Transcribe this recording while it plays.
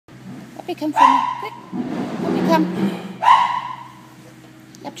Up you come for me. Quick. Up you come.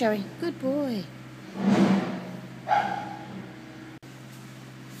 Up, Joey. Good boy.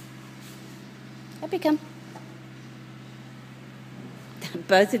 Up you come.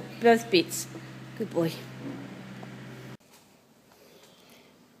 both bits. Good boy.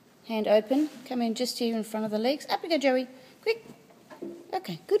 Hand open. Come in just here in front of the legs. Up you go, Joey. Quick.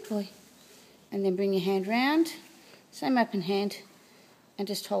 Okay, good boy. And then bring your hand round. Same open hand. And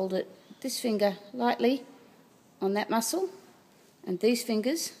just hold it, this finger lightly on that muscle. And these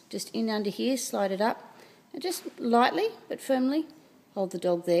fingers just in under here, slide it up. And just lightly but firmly hold the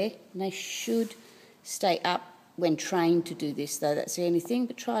dog there. And they should stay up when trained to do this, though. That's the only thing,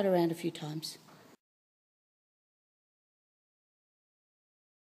 but try it around a few times.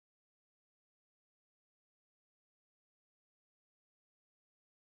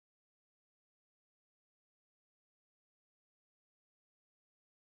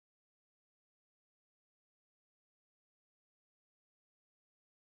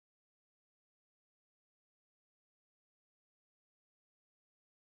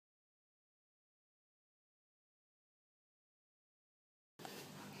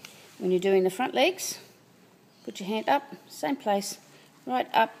 When you're doing the front legs, put your hand up, same place, right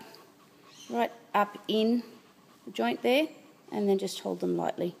up in the joint there, and then just hold them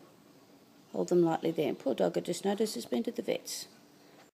lightly. Hold them lightly there. And poor dog, I just noticed, has been to the vets.